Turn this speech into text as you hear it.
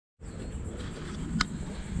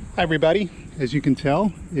Hi everybody, as you can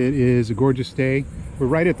tell, it is a gorgeous day. We're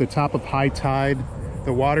right at the top of high tide.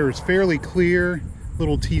 The water is fairly clear, a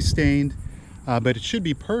little tea stained, but it should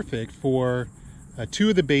be perfect for two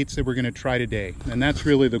of the baits that we're going to try today. And that's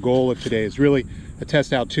really the goal of today, is really to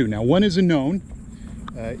test out two. Now, one is a known.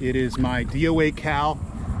 It is my DOA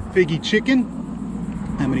Figi Chicken.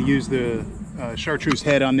 I'm going to use the chartreuse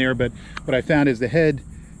head on there, but what I found is the head,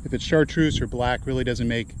 if it's chartreuse or black, really doesn't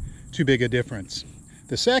make too big a difference.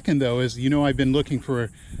 The second, though, is, I've been looking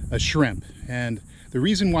for a shrimp, and the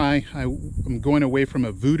reason why I'm going away from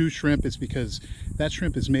a voodoo shrimp is because that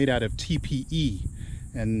shrimp is made out of TPE,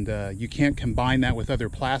 and you can't combine that with other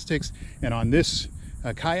plastics. And on this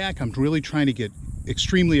kayak, I'm really trying to get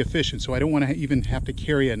extremely efficient, so I don't want to even have to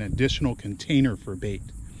carry an additional container for bait.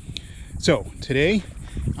 So today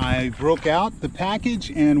I broke out the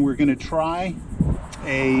package and we're going to try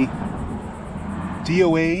a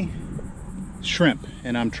DOA shrimp,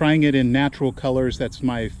 and I'm trying it in natural colors. That's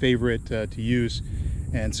my favorite to use.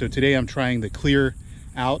 And so today I'm trying the clear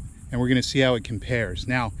out, and we're going to see how it compares.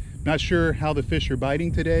 Now, I'm not sure how the fish are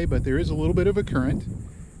biting today, but there is a little bit of a current,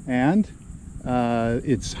 and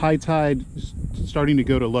it's high tide starting to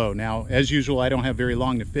go to low. Now, as usual, I don't have very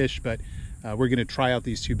long to fish, but we're going to try out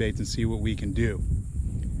these two baits and see what we can do.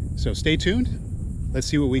 So stay tuned. Let's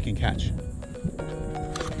see what we can catch.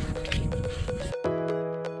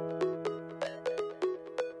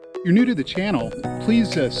 If you're new to the channel,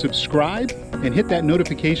 please subscribe and hit that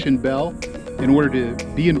notification bell in order to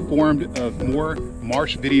be informed of more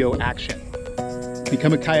marsh video action.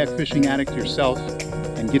 Become a kayak fishing addict yourself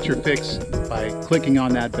and get your fix by clicking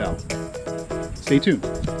on that bell. Stay tuned.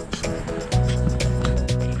 All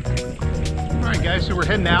right, guys, so we're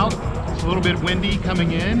heading out. It's a little bit windy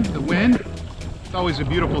coming in. The wind, it's always a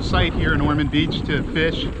beautiful sight here in Ormond Beach to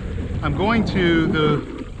fish. I'm going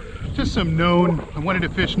to just some known, I wanted to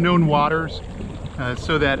fish known waters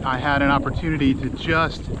so that I had an opportunity to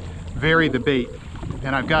just vary the bait.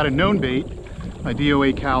 And I've got a known bait, my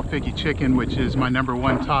DOA Figi Chicken, which is my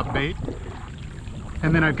 #1 top bait.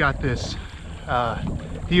 And then I've got this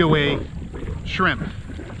DOA shrimp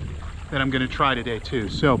that I'm going to try today too.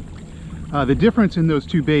 So the difference in those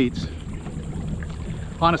two baits,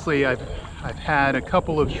 honestly, I've had a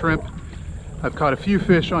couple of shrimp. I've caught a few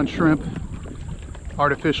fish on shrimp,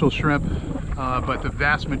 artificial shrimp, but the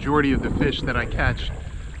vast majority of the fish that I catch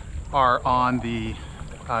are on the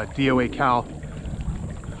DOA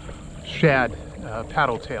shad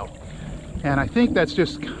paddle tail. And I think that's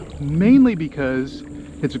just mainly because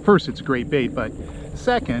first, it's a great bait, but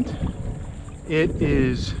second, it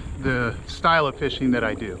is the style of fishing that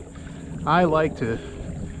I do. I like to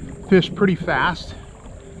fish pretty fast,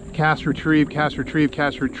 cast, retrieve, cast, retrieve,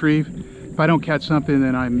 cast, retrieve. If I don't catch something,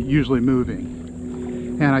 then I'm usually moving.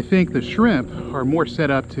 And I think the shrimp are more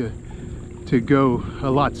set up to go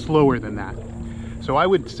a lot slower than that. So I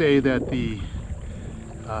would say that the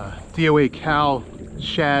DOA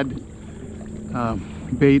shad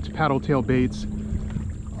baits, paddle tail baits,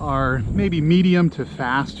 are maybe medium to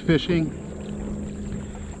fast fishing,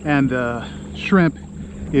 and the shrimp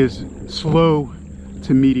is slow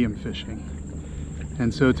to medium fishing.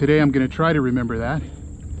 And so today I'm going to try to remember that,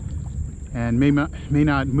 and may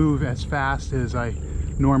not move as fast as I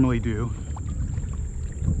normally do,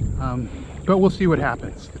 but we'll see what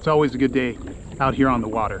happens. It's always a good day out here on the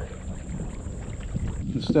water.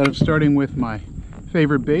 Instead of starting with my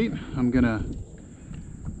favorite bait, I'm gonna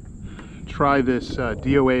try this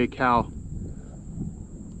DOA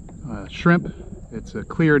shrimp. It's a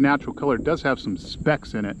clear natural color. It does have some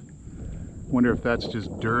specks in it. Wonder if that's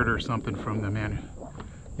just dirt or something from the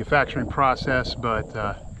manufacturing process,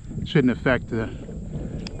 but shouldn't affect the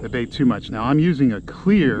bait too much. Now I'm using a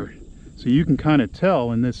clear, so you can kind of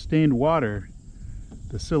tell in this stained water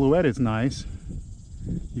the silhouette is nice.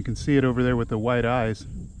 You can see it over there with the white eyes,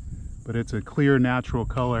 but it's a clear natural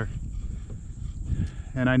color.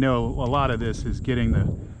 And I know a lot of this is getting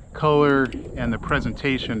the color and the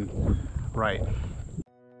presentation right.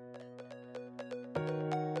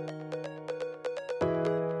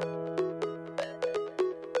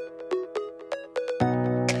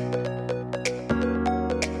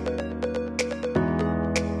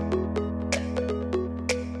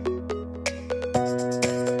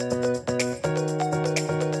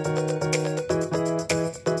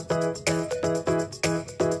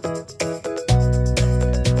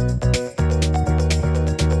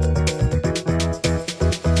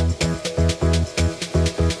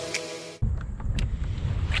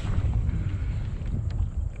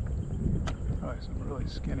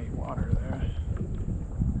 Skinny water there.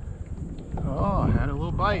 Oh, I had a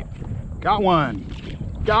little bite. Got one.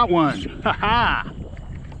 Got one. Ha ha.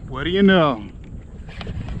 What do you know?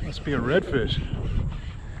 Must be a redfish.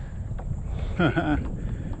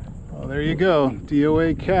 Well, there you go.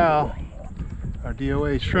 DOA Cal, our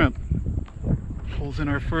DOA shrimp, pulls in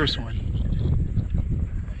our first one.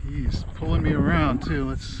 He's pulling me around too.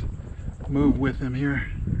 Let's move with him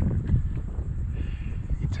here.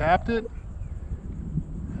 He tapped it,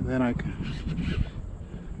 and then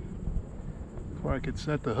before I could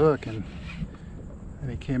set the hook, and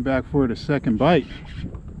he came back for it a second bite.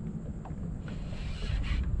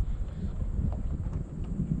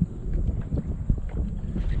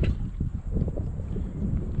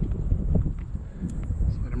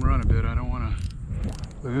 Let him run a bit. I don't want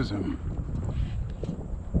to lose him.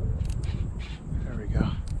 There we go.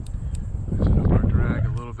 Loosen up our drag a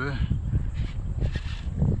little bit.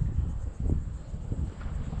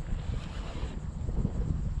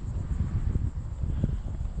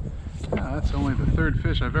 Yeah, that's only the third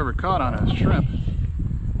fish I've ever caught on a shrimp.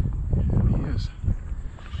 And he is.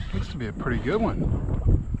 Looks to be a pretty good one.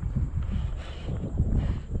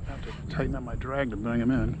 I have to tighten up my drag to bring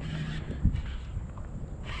him in.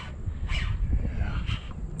 Yeah.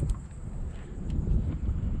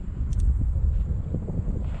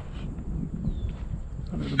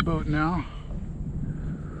 Under the boat now.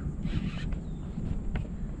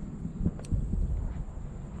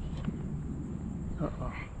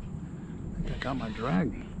 Uh-oh. I got my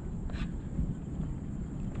drag.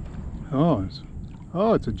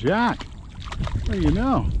 Oh, it's a jack. What do you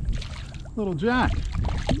know? Little jack.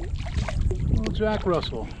 Little Jack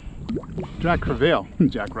Russell. Jack Crevalle.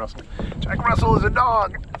 Jack Russell. Jack Russell is a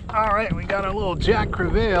dog. All right, we got a little Jack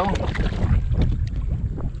Crevalle.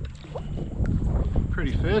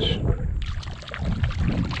 Pretty fish.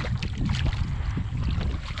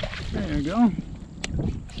 There you go.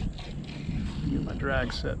 Get my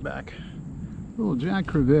drag set back. Little Jack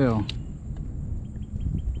Crevalle.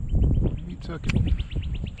 He took it.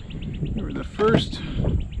 You were the first.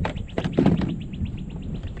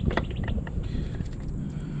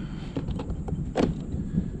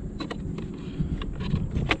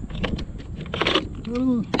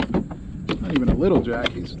 Not even a little jack.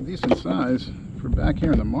 He's decent size for back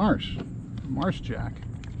here in the marsh. Marsh jack.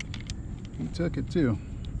 He took it too.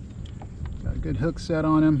 Got a good hook set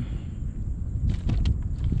on him.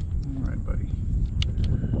 All right, buddy.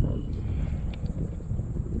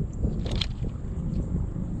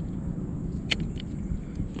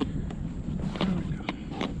 There we go.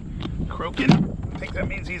 Croaking. I think that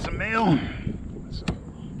means he's a male. So,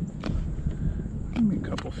 maybe a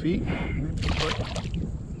couple feet. Maybe a foot.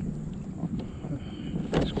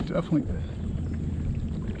 Definitely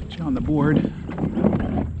get you on the board.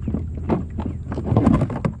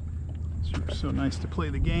 It's so nice to play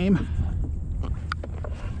the game.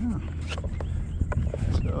 Yeah.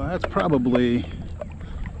 So that's probably,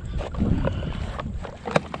 I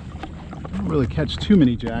don't really catch too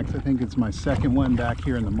many jacks. I think it's my second one back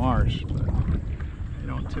here in the marsh, but they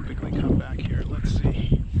don't typically come back here. Let's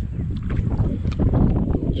see.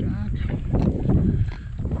 Jack.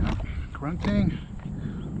 Yeah. Grunting.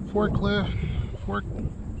 Fork length.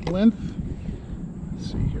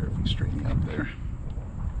 Let's see here if we straighten up there.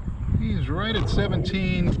 He's right at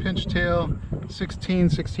 17, pinch tail, 16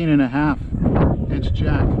 and a half inch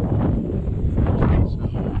jack. So,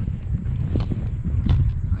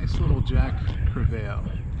 nice little Jack Crevalle.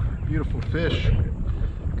 Beautiful fish.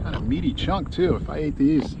 Kind of meaty chunk too. If I ate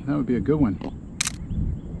these, that would be a good one.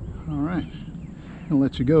 All right, I'll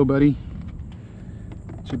let you go, buddy.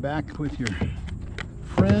 Get you back with your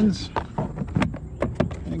friends.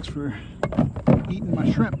 Thanks for eating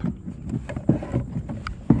my shrimp.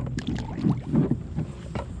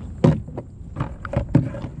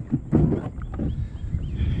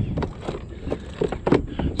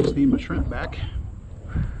 Just need my shrimp back.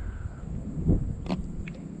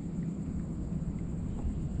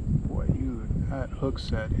 Boy, that hook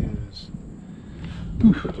set is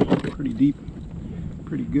pretty deep.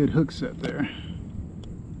 Pretty good hook set there.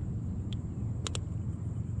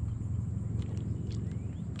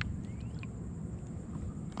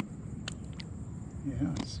 Yeah,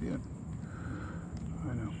 I see it.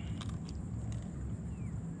 I know.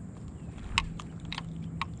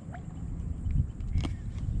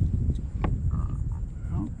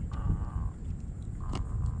 Oh.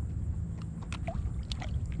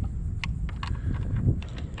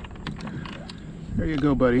 There you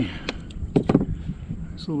go, buddy.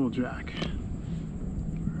 Nice little jack.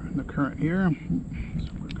 We're in the current here.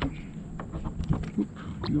 So we're good.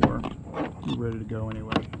 You're ready to go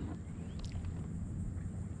anyway.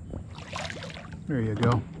 There you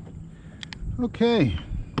go. Okay.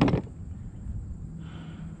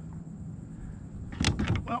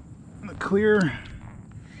 Well, the clear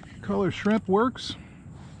color shrimp works.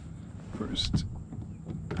 First,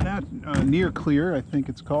 near clear, I think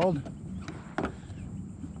it's called. I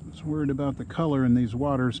was worried about the color in these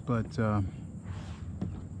waters, but I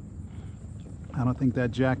don't think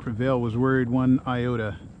that Jack Crevalle was worried one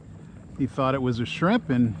iota. He thought it was a shrimp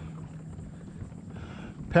and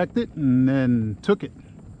pecked it and then took it.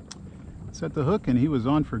 Set the hook and he was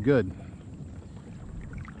on for good.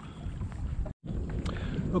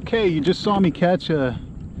 Okay, you just saw me catch a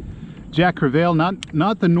Jack Crevalle,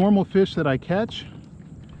 not the normal fish that I catch,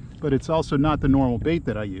 but it's also not the normal bait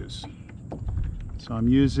that I use. So I'm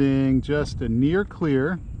using just a near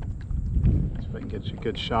clear, see if I can get you a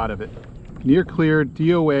good shot of it, near clear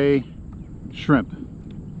DOA shrimp,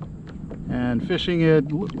 and fishing it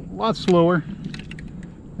a lot slower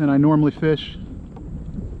than I normally fish.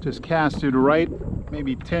 Just cast it right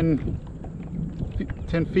maybe 10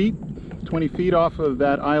 feet, 20 feet off of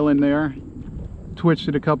that island there, twitched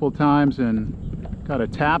it a couple of times and got a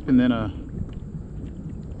tap, and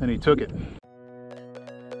then he took it.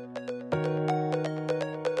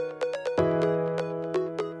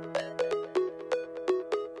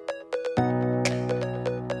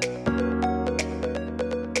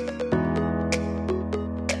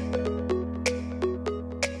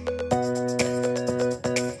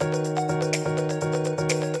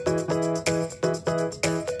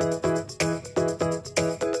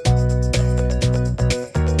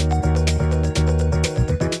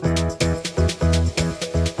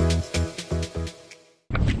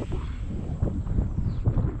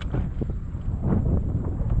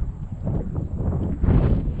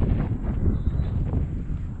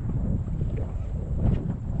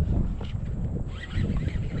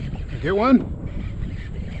 Get one?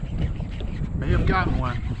 May have gotten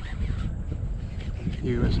one.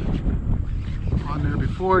 He was on there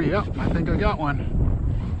before. Yep, I think I got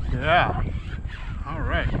one. Yeah. All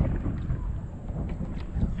right.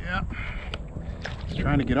 Yep. He's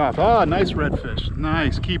trying to get off. Ah, nice redfish.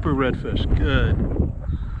 Nice keeper redfish. Good.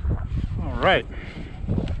 All right.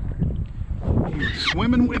 He was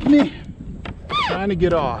swimming with me, trying to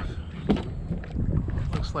get off.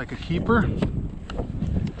 Looks like a keeper.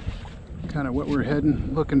 Kind of what we're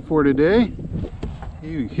looking for today.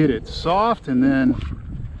 You hit it soft, and then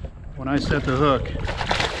when I set the hook,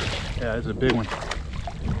 yeah, it's a big one.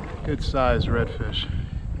 Good size redfish.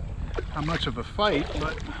 Not much of a fight,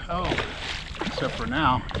 but oh, except for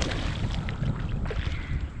now.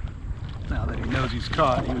 Now that he knows he's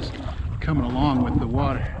caught, he was coming along with the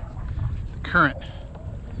water, the current.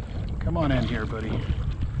 Come on in here, buddy.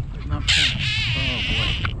 Oh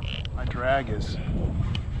boy, my drag is.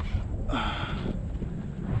 Oh,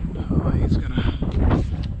 he's gonna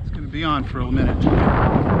be on for a minute.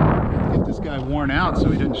 Get this guy worn out so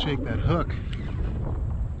he doesn't shake that hook.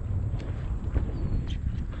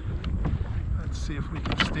 Let's see if we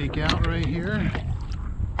can stake out right here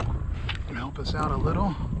and help us out a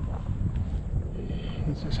little.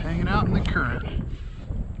 He's just hanging out in the current,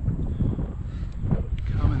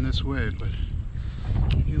 coming this way, but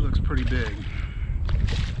he looks pretty big.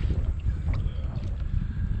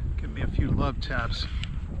 A few love taps.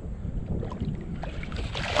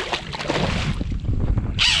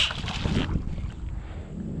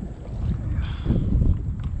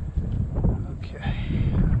 Okay,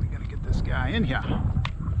 we gotta get this guy in here.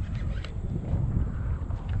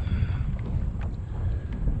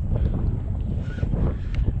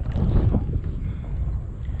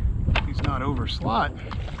 He's not over slot.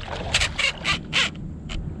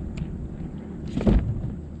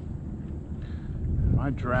 My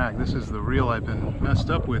drag, this is the reel I've been messed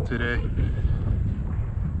up with today. I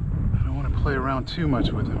don't want to play around too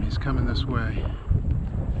much with him. He's coming this way.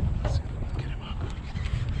 Let's see if we can get him up.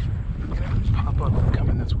 Get him to pop up and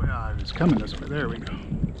coming this way. Ah, he's coming this way. There we go.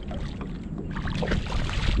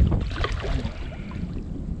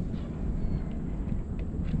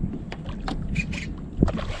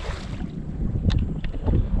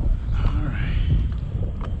 All right.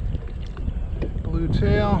 Blue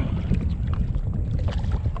tail.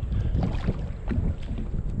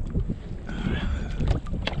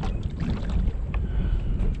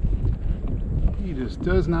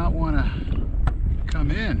 Does not want to come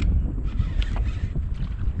in.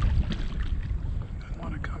 Doesn't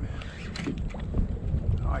want to come in.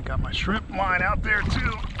 Oh, I got my shrimp line out there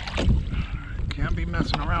too. Can't be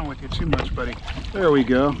messing around with you too much, buddy. There we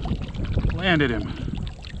go. Landed him.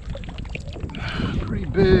 Pretty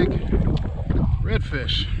big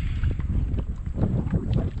redfish.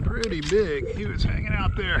 Pretty big. He was hanging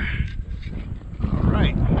out there. All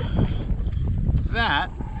right. That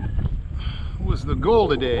was the goal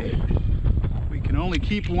today. We can only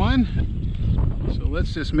keep one, so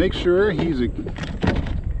let's just make sure he's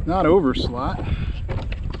not over slot.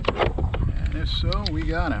 And if so, we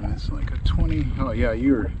got him. It's like a 20. Oh yeah,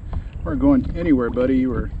 you weren't going anywhere, buddy. You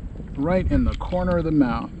were right in the corner of the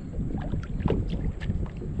mouth.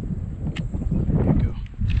 There you go.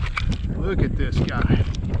 Look at this guy.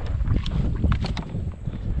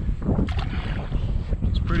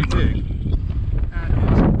 It's pretty big. That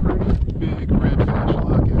is a pretty big redfish.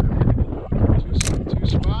 Look at him. Two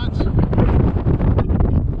spots.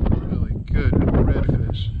 Really good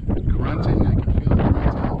redfish. Grunting. I can feel it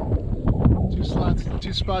grunting.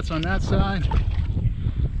 Two spots on that side.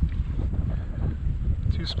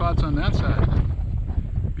 Two spots on that side.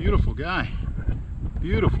 Beautiful guy.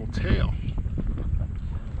 Beautiful tail.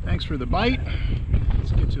 Thanks for the bite.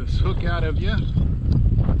 Let's get this hook out of you.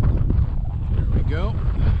 There we go.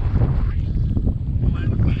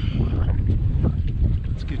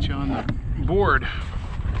 Let's get you on the board.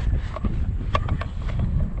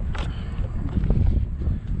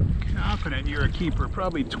 Confident you're a keeper.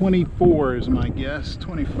 Probably 24 is my guess.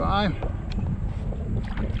 25.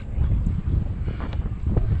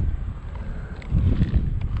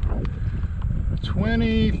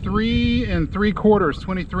 $23 3/4,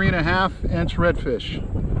 23.5-inch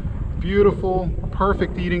redfish. Beautiful,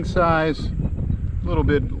 perfect eating size. A little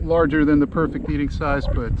bit larger than the perfect eating size,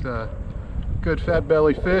 but good fat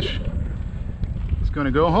belly fish. He's going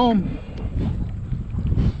to go home.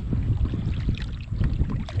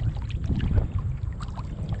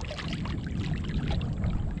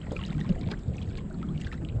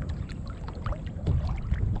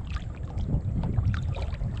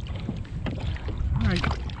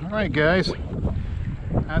 All right, guys,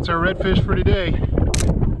 that's our redfish for today.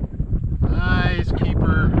 Nice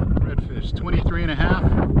keeper redfish,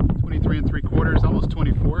 23.5, 23 3/4, almost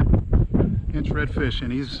 24-inch redfish,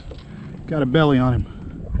 and he's got a belly on him.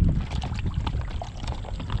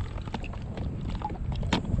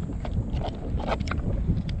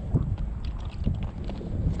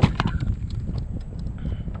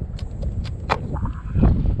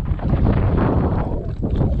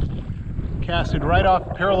 Casted right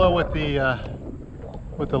off parallel with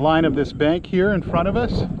the line of this bank here in front of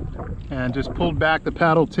us, and just pulled back the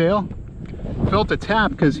paddle tail. Felt a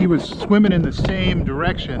tap because he was swimming in the same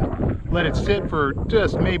direction. Let it sit for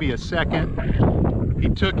just maybe a second. He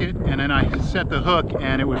took it, and then I set the hook,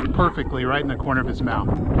 and it was perfectly right in the corner of his mouth.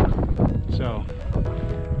 So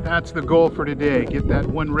that's the goal for today. Get that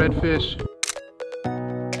one redfish.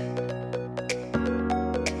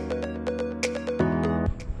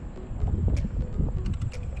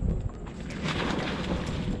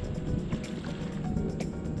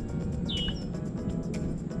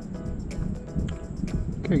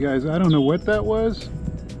 Okay guys, I don't know what that was,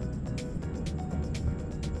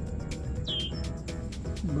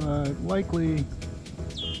 but likely,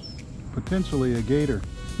 potentially a gator.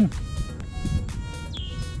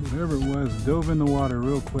 Whatever it was, dove in the water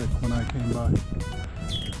real quick when I came by.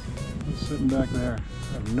 It's sitting back there.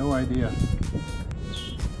 I have no idea.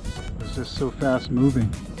 It was just so fast moving.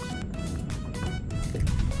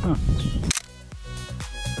 Huh.